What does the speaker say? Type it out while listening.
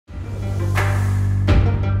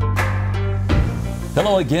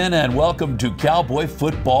Hello again and welcome to Cowboy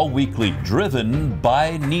Football Weekly, driven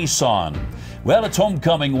by Nissan. Well, it's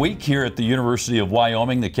homecoming week here at the University of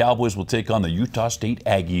Wyoming. The Cowboys will take on the Utah State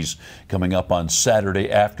Aggies coming up on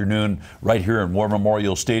Saturday afternoon right here in War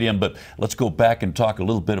Memorial Stadium. But let's go back and talk a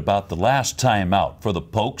little bit about the last time out for the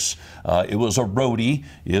Pokes. It was a roadie.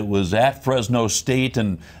 It was at Fresno State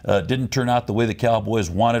and didn't turn out the way the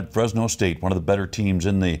Cowboys wanted. Fresno State, one of the better teams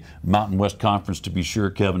in the Mountain West Conference, to be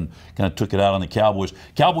sure. Kevin kind of took it out on the Cowboys.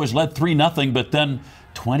 Cowboys led 3-0, but then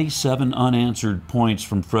 27 unanswered points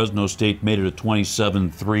from Fresno State made it a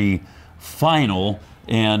 27-3 final,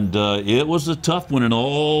 and it was a tough one in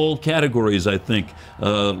all categories, I think,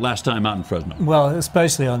 last time out in Fresno. Well,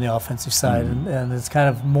 especially on the offensive side, and it's kind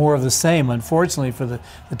of more of the same, unfortunately, for the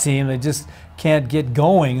team. They just can't get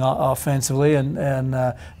going offensively, and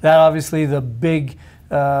that obviously the big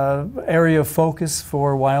area of focus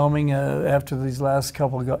for Wyoming after these last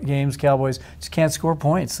couple of games. Cowboys just can't score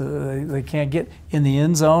points. They can't get in the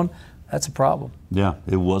end zone. That's a problem. Yeah,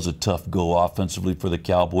 it was a tough go offensively for the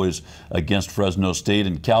Cowboys against Fresno State.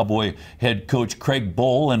 And Cowboy head coach Craig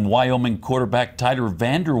Bohl and Wyoming quarterback Tyler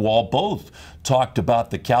Vanderwall both talked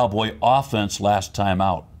about the Cowboy offense last time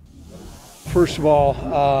out. First of all,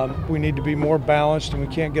 we need to be more balanced, and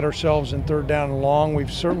we can't get ourselves in third down and long.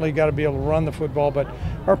 We've certainly got to be able to run the football, but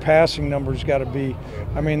our passing numbers got to be,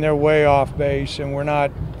 I mean, they're way off base, and we're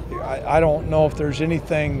not, I don't know if there's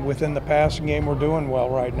anything within the passing game we're doing well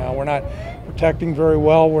right now. We're not protecting very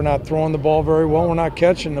well. We're not throwing the ball very well. We're not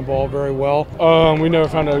catching the ball very well. We never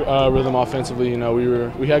found a rhythm offensively. You know,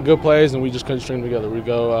 we had good plays, and we just couldn't string them together. We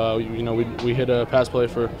go, we hit a pass play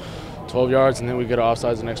for 12 yards, and then we get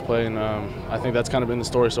offsides the next play, and I think that's kind of been the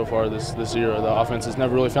story so far this year. The offense has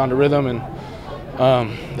never really found a rhythm, and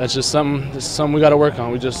that's just something we got to work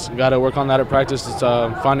on. We just got to work on that at practice. It's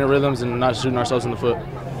finding rhythms and not shooting ourselves in the foot.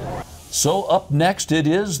 So up next, it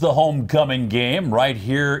is the homecoming game right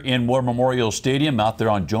here in War Memorial Stadium out there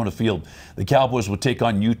on Jonah Field. The Cowboys will take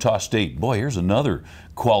on Utah State. Boy, here's another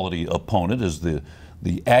quality opponent as the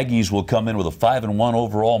Aggies will come in with a 5-1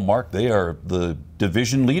 overall mark. They are the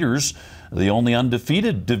division leaders, the only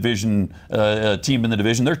undefeated division team in the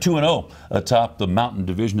division. They're 2-0 atop the Mountain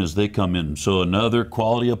Division as they come in. So another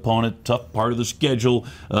quality opponent, tough part of the schedule,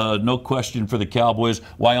 no question for the Cowboys.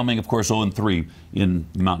 Wyoming, of course, 0-3 in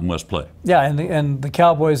Mountain West play. Yeah, and the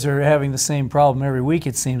Cowboys are having the same problem every week,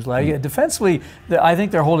 it seems like. Defensively, I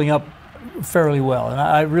think they're holding up fairly well, and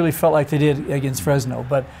I really felt like they did against Fresno.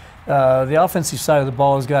 But the offensive side of the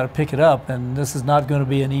ball has got to pick it up, and this is not going to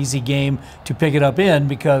be an easy game to pick it up in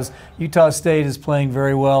because Utah State is playing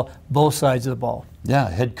very well both sides of the ball. Yeah,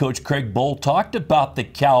 head coach Craig Bohl talked about the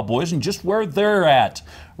Cowboys and just where they're at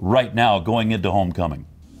right now going into homecoming.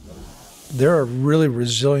 They're a really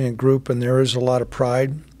resilient group, and there is a lot of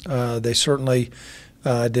pride. They certainly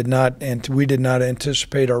did not, and we did not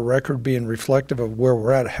anticipate our record being reflective of where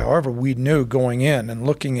we're at. However, we knew going in and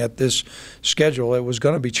looking at this schedule, it was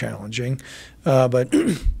going to be challenging. But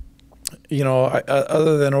you know,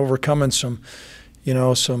 other than overcoming some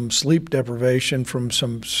sleep deprivation from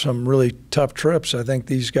some really tough trips, I think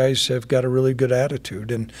these guys have got a really good attitude.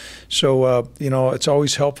 And so, it's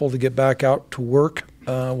always helpful to get back out to work.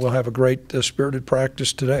 We'll have a great spirited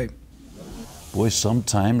practice today. Boy,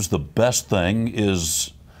 sometimes the best thing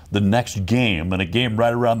is the next game, and a game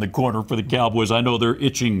right around the corner for the Cowboys. I know they're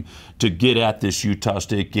itching to get at this Utah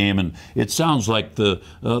State game, and it sounds like the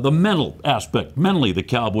mental aspect. Mentally, the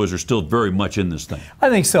Cowboys are still very much in this thing. I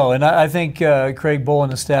think so, and I think Craig Bohl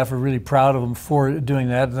and the staff are really proud of him for doing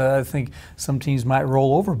that. I think some teams might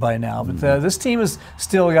roll over by now, but this team has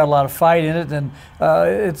still got a lot of fight in it, and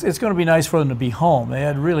it's going to be nice for them to be home. They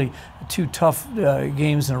had really two tough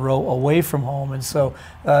games in a row away from home, and so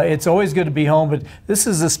it's always good to be home, but this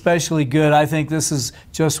is especially good. I think this is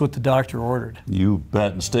just what the doctor ordered. You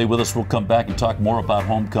bet. And stay with us. We'll come back and talk more about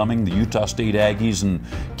homecoming, the Utah State Aggies, and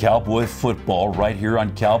Cowboy football right here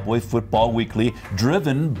on Cowboy Football Weekly,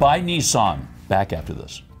 driven by Nissan. Back after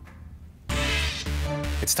this.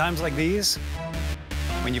 It's times like these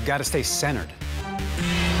when you've got to stay centered.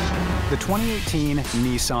 The 2018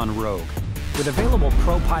 Nissan Rogue, with available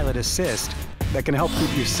Pro Pilot Assist that can help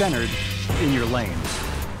keep you centered in your lane.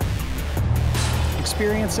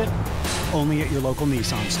 Experience it only at your local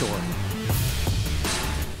Nissan store.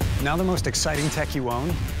 Now the most exciting tech you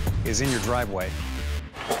own is in your driveway.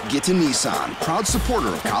 Get to Nissan, proud supporter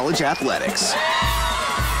of college athletics.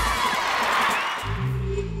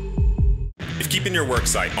 keeping your work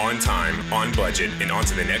site on time, on budget, and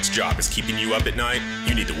onto the next job is keeping you up at night,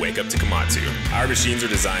 you need to wake up to Komatsu. Our machines are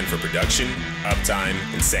designed for production, uptime,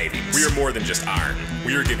 and savings. We are more than just iron.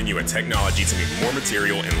 We are giving you a technology to move more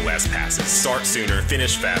material in less passes, start sooner,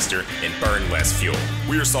 finish faster, and burn less fuel.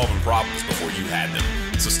 We are solving problems before you had them.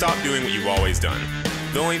 So stop doing what you've always done.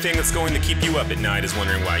 The only thing that's going to keep you up at night is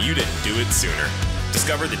wondering why you didn't do it sooner.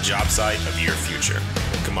 Discover the job site of your future.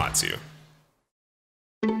 Komatsu.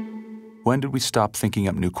 When did we stop thinking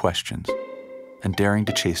up new questions and daring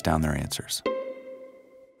to chase down their answers?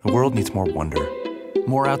 The world needs more wonder,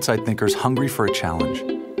 more outside thinkers hungry for a challenge.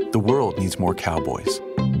 The world needs more cowboys.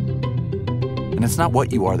 And it's not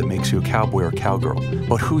what you are that makes you a cowboy or cowgirl,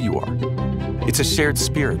 but who you are. It's a shared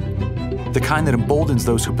spirit, the kind that emboldens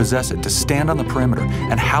those who possess it to stand on the perimeter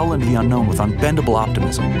and howl into the unknown with unbendable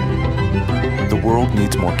optimism. The world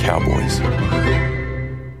needs more cowboys.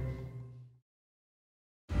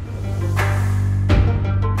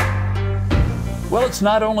 Well, it's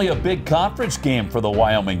not only a big conference game for the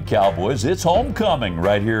Wyoming Cowboys, it's homecoming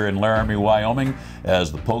right here in Laramie, Wyoming,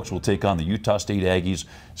 as the Pokes will take on the Utah State Aggies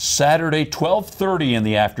Saturday, 12:30 in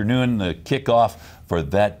the afternoon, the kickoff for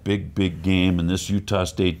that big game. And this Utah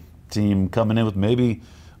State team coming in with maybe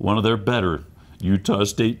one of their better Utah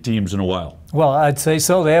State teams in a while. Well, I'd say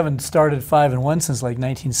so. They haven't started 5-1 since like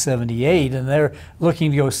 1978, and they're looking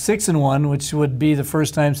to go 6-1, which would be the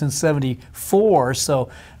first time since '74. So,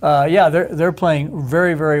 yeah, they're playing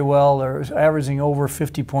very, very well. They're averaging over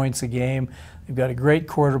 50 points a game. They've got a great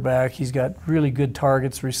quarterback. He's got really good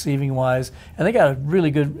targets receiving-wise, and they got a really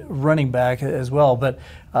good running back as well. But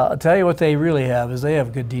I'll tell you what they really have is they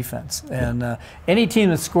have good defense. And any team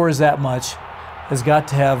that scores that much has got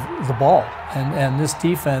to have the ball, and this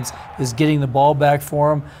defense is getting the ball back for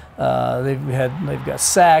them. They've got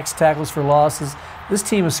sacks, tackles for losses. This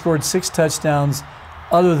team has scored 6 touchdowns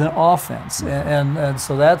other than offense, and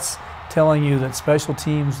so that's telling you that special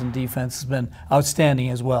teams and defense has been outstanding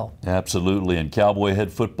as well. Absolutely, and Cowboy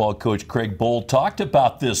head football coach Craig Bohl talked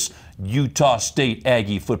about this Utah State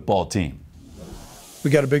Aggie football team. We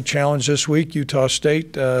got a big challenge this week. Utah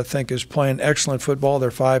State, I think, is playing excellent football. They're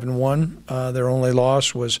 5-1. Their only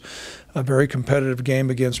loss was a very competitive game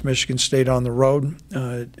against Michigan State on the road.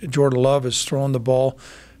 Jordan Love has thrown the ball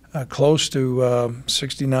close to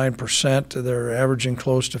 69%. They're averaging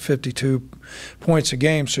close to 52 points a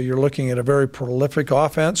game. So you're looking at a very prolific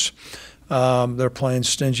offense. They're playing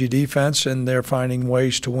stingy defense, and they're finding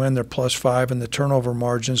ways to win. They're +5 in the turnover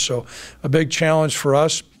margin. So a big challenge for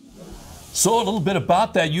us. So a little bit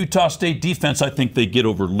about that Utah State defense. I think they get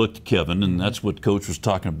overlooked, Kevin, and that's what Coach was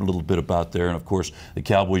talking a little bit about there. And, of course, the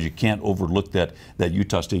Cowboys, you can't overlook that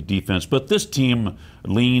Utah State defense. But this team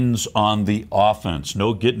leans on the offense.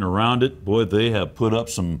 No getting around it. Boy, they have put up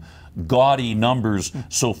some gaudy numbers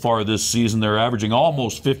so far this season. They're averaging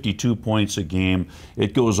almost 52 points a game.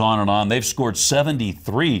 It goes on and on. They've scored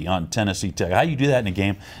 73 on Tennessee Tech. How do you do that in a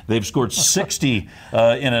game? They've scored 60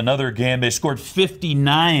 in another game. They scored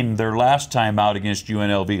 59 their last time out against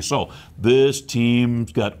UNLV. So this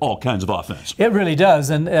team's got all kinds of offense. It really does,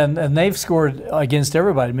 and they've scored against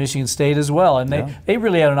everybody, Michigan State as well, and they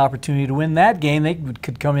really had an opportunity to win that game. They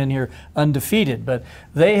could come in here undefeated, but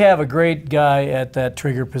they have a great guy at that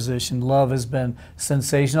trigger position. Love has been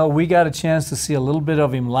sensational. We got a chance to see a little bit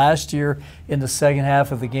of him last year in the second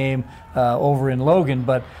half of the game over in Logan,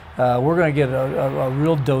 but we're going to get a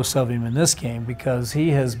real dose of him in this game because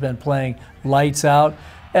he has been playing lights out,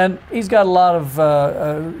 and he's got a lot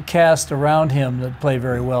of cast around him that play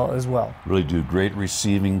very well as well. Really do. Great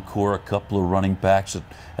receiving core, a couple of running backs that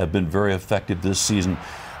have been very effective this season.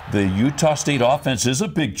 The Utah State offense is a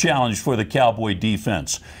big challenge for the Cowboy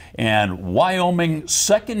defense. And Wyoming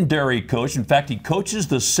secondary coach, in fact, he coaches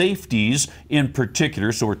the safeties in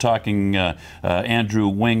particular. So we're talking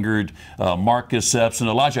Andrew Wingard, Marcus Epps, and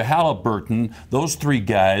Elijah Halliburton, those 3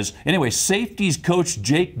 guys. Anyway, safeties coach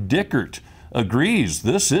Jake Dickert agrees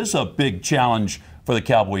this is a big challenge for the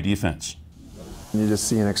Cowboy defense. You just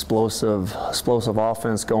see an explosive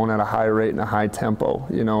offense going at a high rate and a high tempo.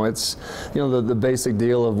 You know, it's the basic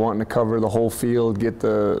deal of wanting to cover the whole field, get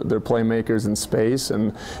their playmakers in space,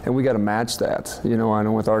 and we got to match that. You know, I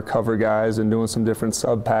know with our cover guys and doing some different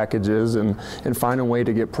sub packages and find a way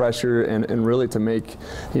to get pressure and really to make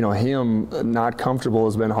him not comfortable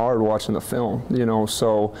has been hard watching the film. You know,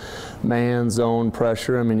 so man, zone,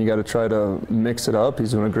 pressure. I mean, you got to try to mix it up.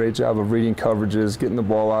 He's doing a great job of reading coverages, getting the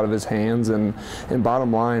ball out of his hands, and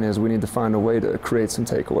bottom line is we need to find a way to create some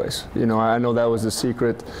takeaways. You know, I know that was the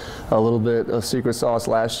secret, a little bit of secret sauce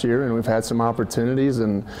last year, and we've had some opportunities,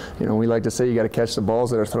 and we like to say you got to catch the balls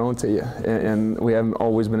that are thrown to you, and we haven't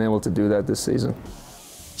always been able to do that this season.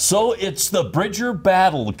 So it's the Bridger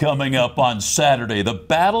battle coming up on Saturday. The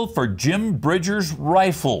battle for Jim Bridger's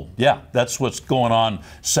rifle. Yeah, that's what's going on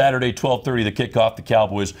Saturday, 12:30, the kickoff, the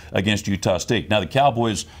Cowboys against Utah State. Now, the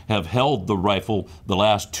Cowboys have held the rifle the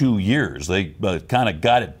last 2 years. They kind of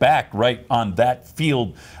got it back right on that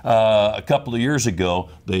field a couple of years ago.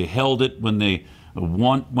 They held it when they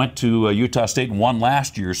went to Utah State and won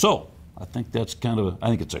last year. So I think that's I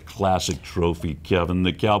think it's a classic trophy, Kevin.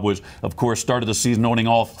 The Cowboys, of course, started the season owning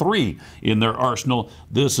all three in their arsenal.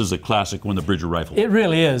 This is a classic one, the Bridger rifle. It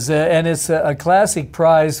really is, and it's a classic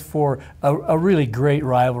prize for a really great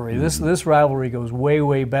rivalry. This rivalry goes way,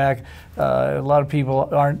 way back. A lot of people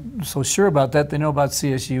aren't so sure about that. They know about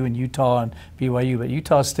CSU and Utah and BYU, but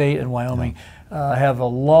Utah State and Wyoming have a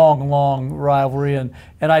long, long rivalry, and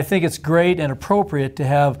I think it's great and appropriate to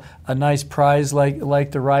have a nice prize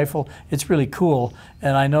like the rifle. It's really cool,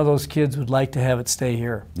 and I know those kids would like to have it stay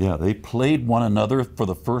here. Yeah, they played one another for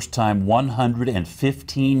the first time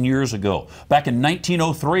 115 years ago. Back in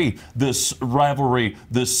 1903, this rivalry,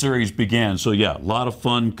 this series began. So yeah, a lot of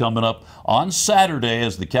fun coming up on Saturday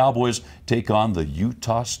as the Cowboys take on the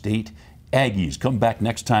Utah State Aggies. Come back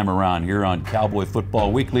next time around here on Cowboy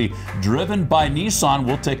Football Weekly, driven by Nissan.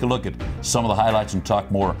 We'll take a look at some of the highlights and talk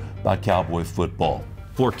more about Cowboy football.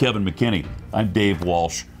 For Kevin McKinney, I'm Dave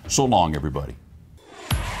Walsh. So long, everybody.